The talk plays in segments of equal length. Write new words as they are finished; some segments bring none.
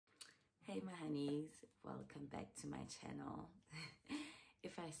Hey my honeys, welcome back to my channel.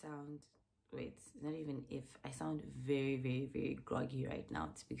 If I sound, not even if, I sound very groggy right now,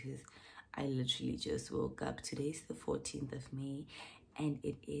 it's because I literally just woke up. Today's the 14th of May and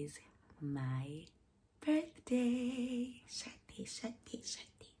it is my birthday. Shati.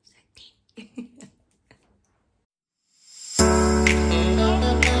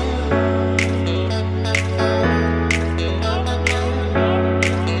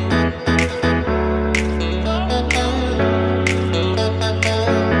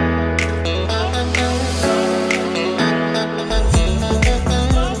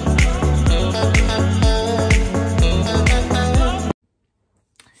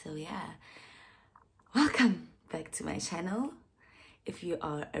 So yeah, welcome back to my channel. If you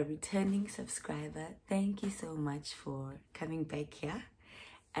are a returning subscriber, thank you so much for coming back here.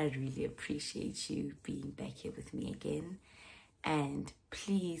 I really appreciate you being back here with me again. And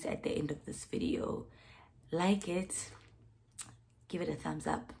please, at the end of this video, like it, give it a thumbs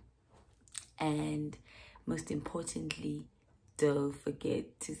up, and most importantly, don't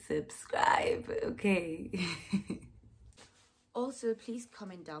forget to subscribe, okay? Also, please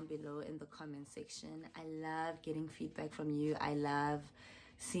comment down below in the comment section. I love getting feedback from you. I love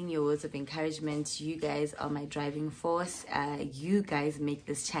seeing your words of encouragement. You guys are my driving force. You guys make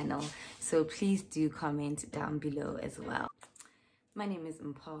this channel. So please do comment down below as well. My name is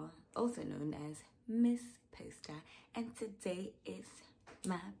Mpho, also known as Miss Poster. And today is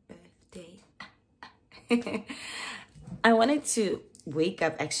my birthday. I wanted to wake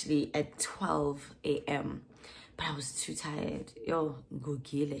up actually at 12 a.m. But I was too tired. I was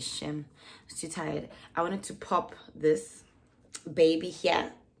too tired. I wanted to pop this baby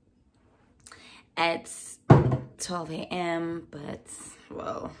here at 12 a.m. But,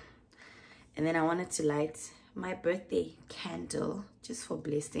 well. And then I wanted to light my birthday candle just for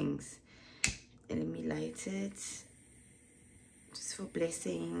blessings. And let me light it. Just for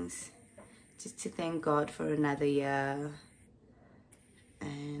blessings. Just to thank God for another year.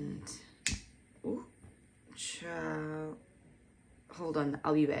 And, ooh. Hold on,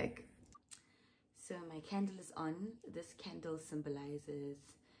 I'll be back. So my candle is on. This candle symbolizes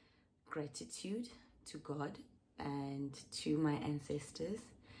gratitude to God and to my ancestors.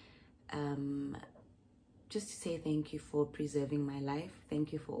 Just to say thank you for preserving my life.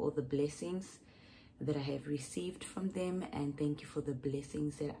 Thank you for all the blessings that I have received from them, and thank you for the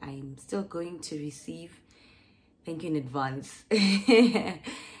blessings that I'm still going to receive. Thank you in advance.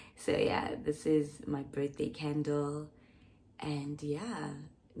 So yeah, this is my birthday candle, and yeah,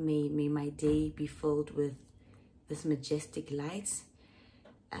 may my day be filled with this majestic light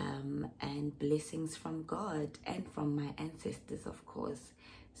and blessings from God and from my ancestors, of course.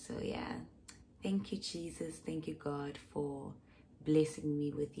 So yeah, thank you Jesus, thank you God for blessing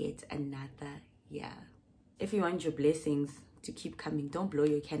me with yet another year. If you want your blessings to keep coming, don't blow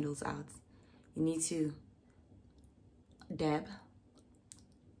your candles out. You need to dab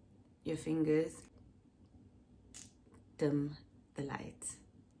your fingers, dim the light.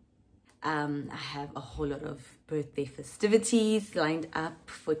 I have a whole lot of birthday festivities lined up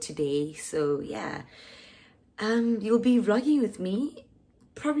for today, so yeah, you'll be vlogging with me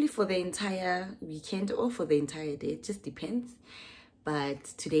probably for the entire weekend or for the entire day, it just depends. But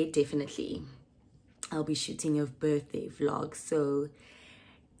today definitely I'll be shooting a birthday vlog, so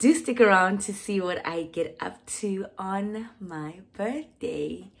do stick around to see what I get up to on my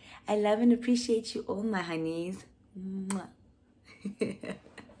birthday. I love and appreciate you all, my honeys. Mwah.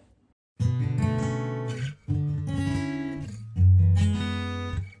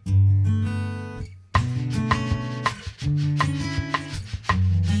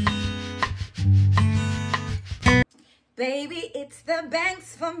 Baby, it's the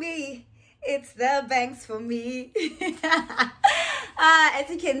banks for me. It's the banks for me. As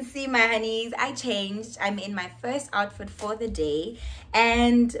you can see, my honeys, I changed. I'm in my first outfit for the day,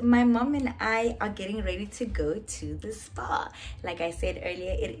 and my mom and I are getting ready to go to the spa. Like I said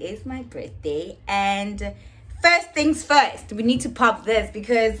earlier, it is my birthday, and first things first, we need to pop this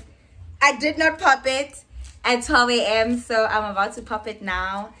because I did not pop it at 12 a.m. so I'm about to pop it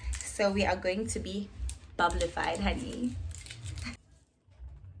now. So we are going to be bubblified, honey.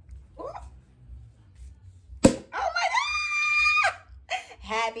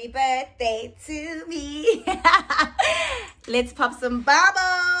 Happy birthday to me. Let's pop some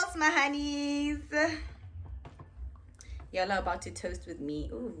bubbles, my honeys. Y'all are about to toast with me.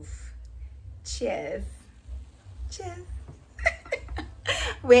 Oof. Cheers. Cheers.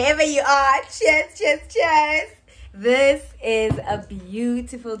 Wherever you are, cheers, cheers, cheers. This is a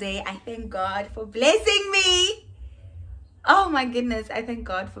beautiful day. I thank God for blessing me Oh my goodness, I thank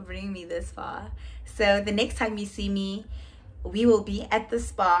God for bringing me this far. So the next time you see me, we will be at the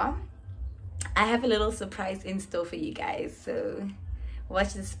spa. I have a little surprise in store for you guys, so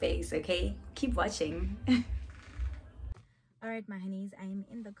watch the space, okay? Keep watching. All right, my honeys, I am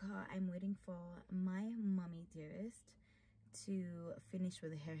in the car. I'm waiting for my mommy dearest to finish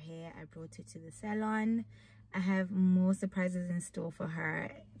with her hair. I brought her to the salon. I have more surprises in store for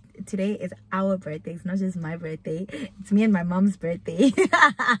her. Today is our birthday. It's not just my birthday. It's me and my mom's birthday.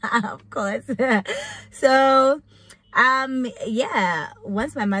 Of course. So yeah,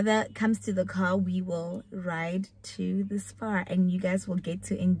 once my mother comes to the car, we will ride to the spa and you guys will get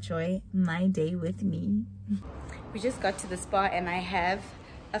to enjoy my day with me. We just got to the spa and I have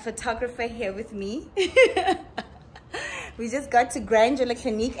a photographer here with me. We just got to Grandeur Le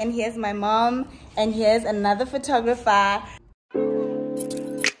Clinique and here's my mom and here's another photographer.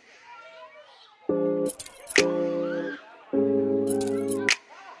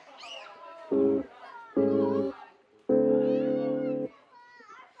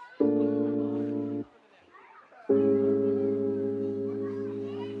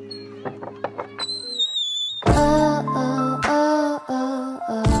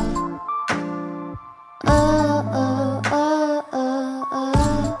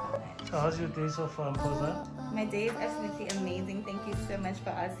 How's your day so far, Posa? My day is absolutely amazing. Thank you so much for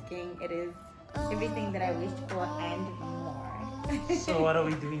asking. It is everything that I wished for and more. So what are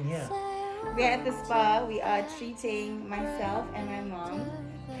we doing here? We are at the spa. We are treating myself and my mom,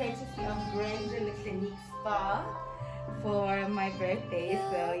 courtesy of Grandeur Le Clinique Spa, for my birthday.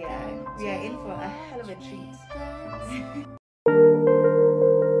 So yeah, we are in for a hell of a treat.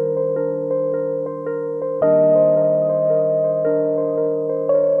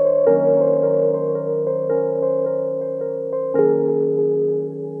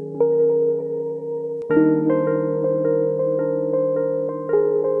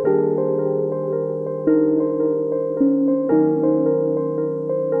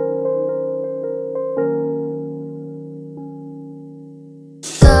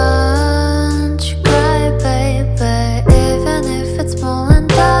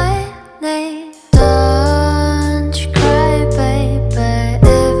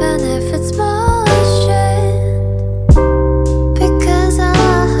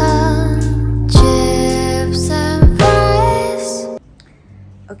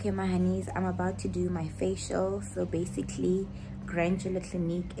 Okay, my honeys, I'm about to do my facial. So basically, Grandeur Le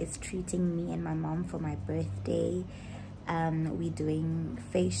Clinique is treating me and my mom for my birthday. We're doing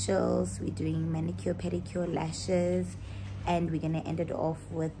facials, we're doing manicure, pedicure, lashes, and we're gonna end it off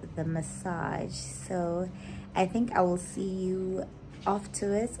with the massage. So I think I will see you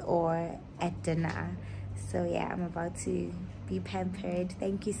afterwards or at dinner. So yeah, I'm about to be pampered.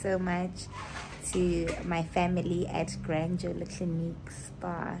 Thank you so much to my family at Grandeur Le Clinique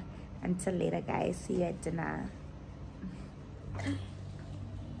Spa. Until later, guys. See you at dinner.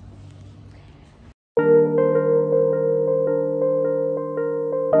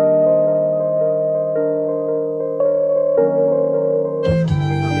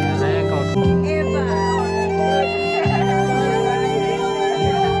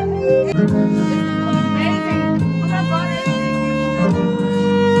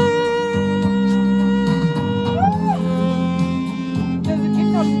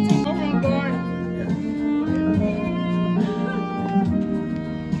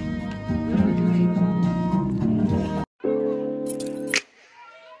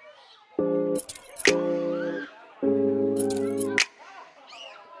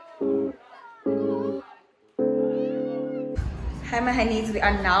 Hi my honeys, we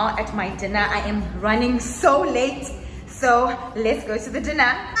are now at my dinner. I am running so late, so let's go to the dinner.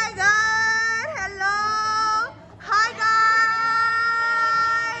 Hi guys, hello. Hi guys,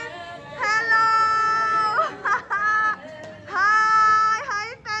 hello.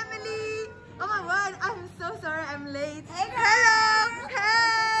 Hi family. Oh my word, I'm so sorry I'm late. Hello,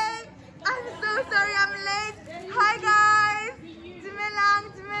 hey. I'm so sorry I'm late. Hi guys.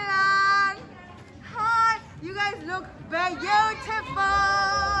 Dumelang. Hi, you guys look beautiful.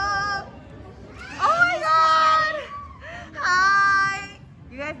 Oh my god. Hi.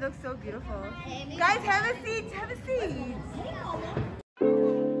 You guys look so beautiful. Guys, have a seat. Have a seat.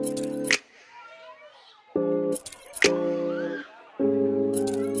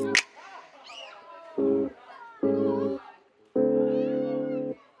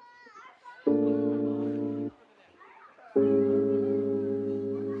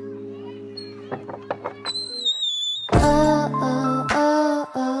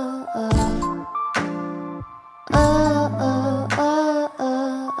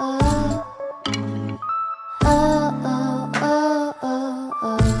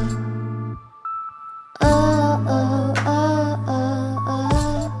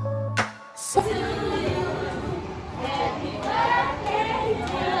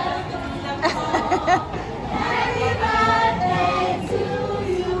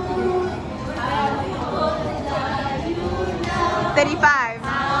 35.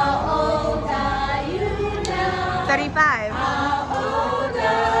 How old are you now? 35. How old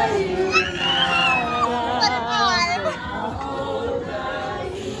are you now?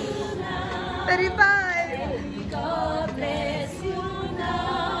 35. May God bless you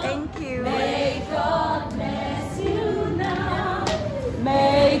now. Thank you. May God bless you now.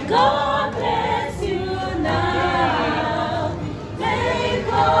 May God bless you now. May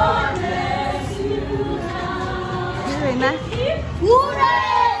God bless you now. Rina.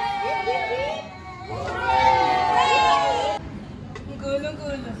 Hooray! Hooray!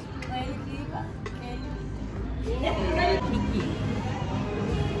 Gulo-gulo.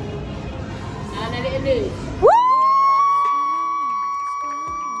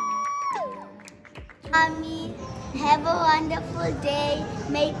 Mommy, have a wonderful day.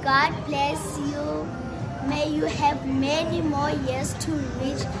 May God bless you. May you have many more years to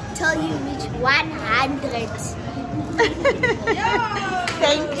reach till you reach 100.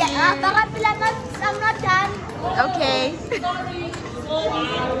 Thank you. I'm not done. Okay.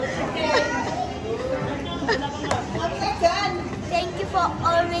 Thank you for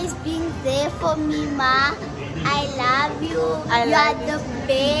always being there for me, Ma. I love you. I You love are the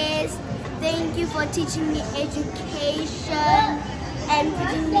best. Thank you for teaching me education and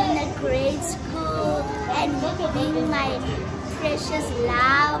putting me in a great school and being my precious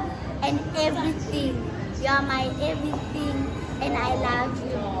love and everything. You are my everything and I love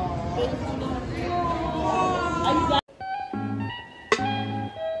you. Thank you.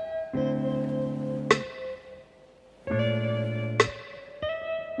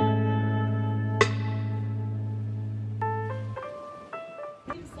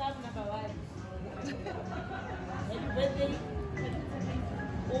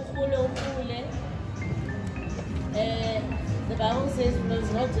 The Bible says we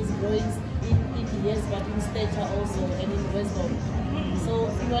must not just grow in years but in stature also and in wisdom. So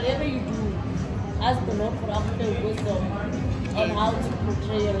in whatever you do, ask the Lord for after wisdom on how to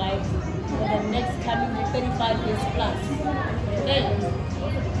portray your life for the next coming 35 years plus. Okay?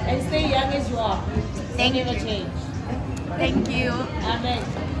 And stay young as you are. Thank Never you. change. Thank you. Amen.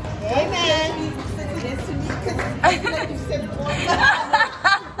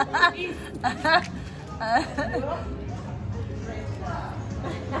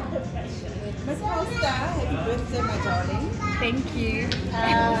 Miss Costa, happy birthday, my darling. Thank you.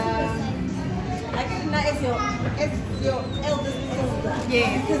 Akina is your eldest sister.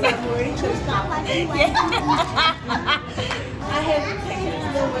 Yes. Because I'm already church now. I have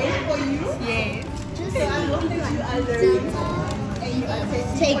taken the way for you. Yes. So I hope that you are learning and you are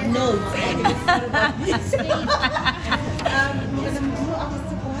take notes. We're going to do our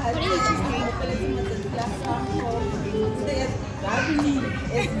surprise.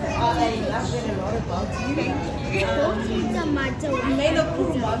 I love a lot about you. You may not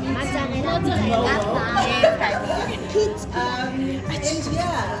prove mommy. And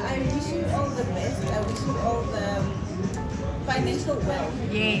yeah, I wish you all the best. I wish you all the financial wealth.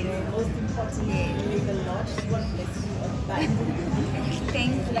 Yes. Most importantly, Yes. may the Lord God bless you all the time.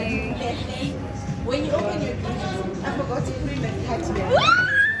 Thank you. When you open your gift, I forgot to put in the card here.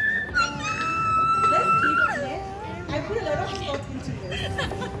 Let's keep it here. I put a lot of thought into this.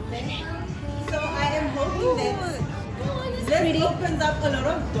 So I am hoping that this opens up a lot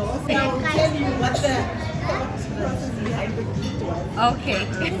of doors. And I will tell you what the thought process behind the gift was. Okay.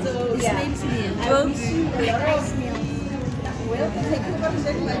 So yeah, I wish you a lot of wealth and take over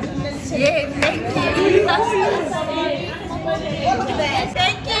the Yes, thank you. all of that.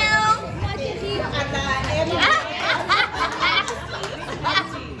 Thank you.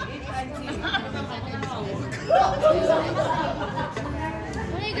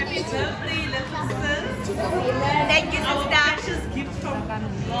 Thank you, sister. Precious gift from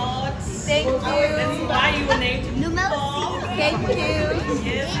God. Thank you. That's why you were named Thank you.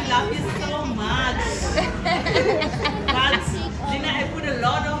 Yes, we love you so much. But Lina, I put a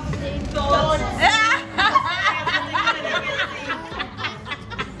lot of thought.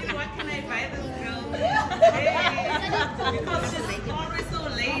 What can I buy this girl? Hey, because she's always so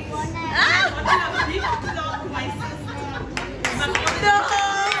late. I wanted a big dog to my sister. But No.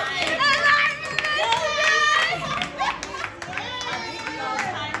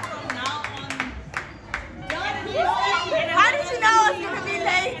 How did you know I was going to be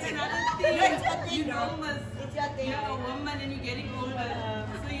late? You know, you're a woman and you're getting older,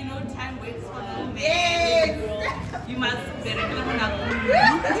 so you know time waits for no man. Yes. You must be regular.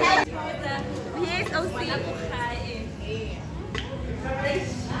 Yes, OC.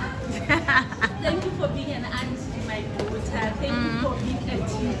 Thank you for being an aunt to my daughter. Thank you for being a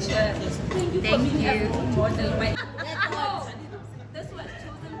teacher. Thank you for Thank being you. a role model. My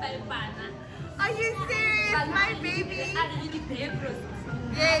Are you serious, my baby?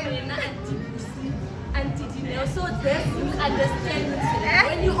 So this you understand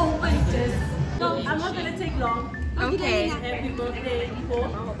when you open this. So I'm not gonna take long. Okay. Happy birthday,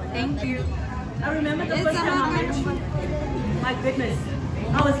 Nicole. Thank you. I remember the first time I met you. My goodness.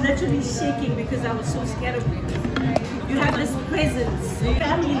 I was literally shaking because I was so scared of you. You have this presence,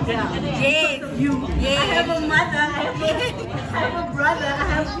 family girl. Yes. Because of you. Yes. I have a mother, I have a brother, I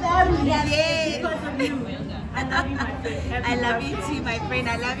have family. Yes. Because of you. I love you, my friend. Happy I love birthday. you too, my friend.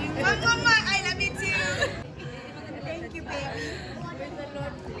 I love you. Mama, I love you too. Thank you, baby.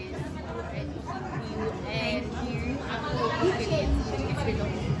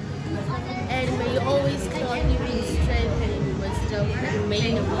 And may you always clothe you in strength and in wisdom and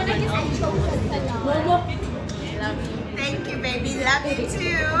remain a woman of your word. Love you. Thank you, baby. Love you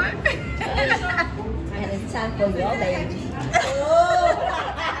too. And it's time for your baby.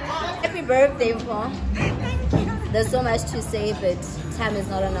 Happy birthday, Paul. There's so much to say, but time is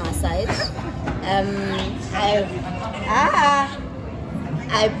not on our side.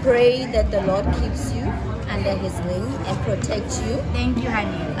 I pray that the Lord keeps you under His wing and protects you. Thank you,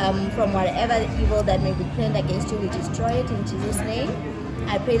 honey. From whatever evil that may be planned against you. We destroy it in Jesus' name.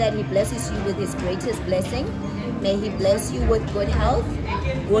 I pray that He blesses you with His greatest blessing. May He bless you with good health,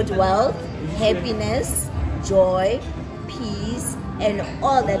 good wealth, happiness, joy, peace, and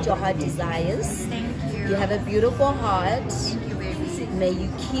all that your heart desires. Thank you. You have a beautiful heart. Thank you, baby. May you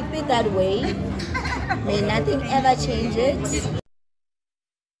keep it that way. May nothing ever change it.